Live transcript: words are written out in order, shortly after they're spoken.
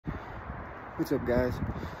What's up, guys?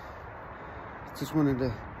 Just wanted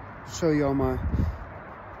to show y'all my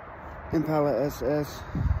Impala SS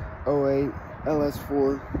 08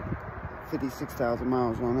 LS4, 56,000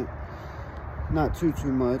 miles on it. Not too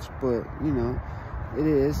much, but you know, it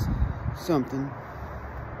is something.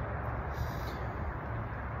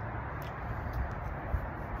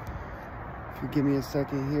 If you give me a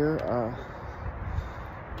second here, I'll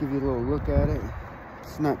give you a little look at it.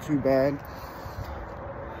 It's not too bad.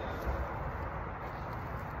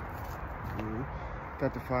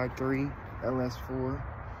 Got the 5.3 LS4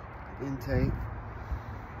 intake.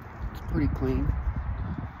 It's pretty clean.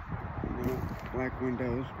 You know, black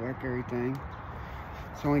windows, black everything.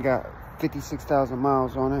 It's only got 56,000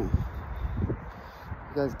 miles on it. You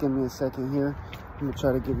guys give me a second here. I'm gonna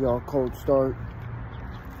try to give y'all a cold start.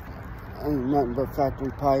 Ain't nothing but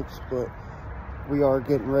factory pipes, but we are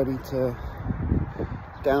getting ready to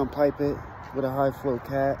downpipe it with a high flow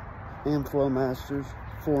cat and flow masters,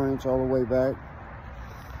 4-inch all the way back.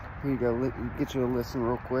 Here you go, get you a listen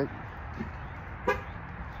real quick.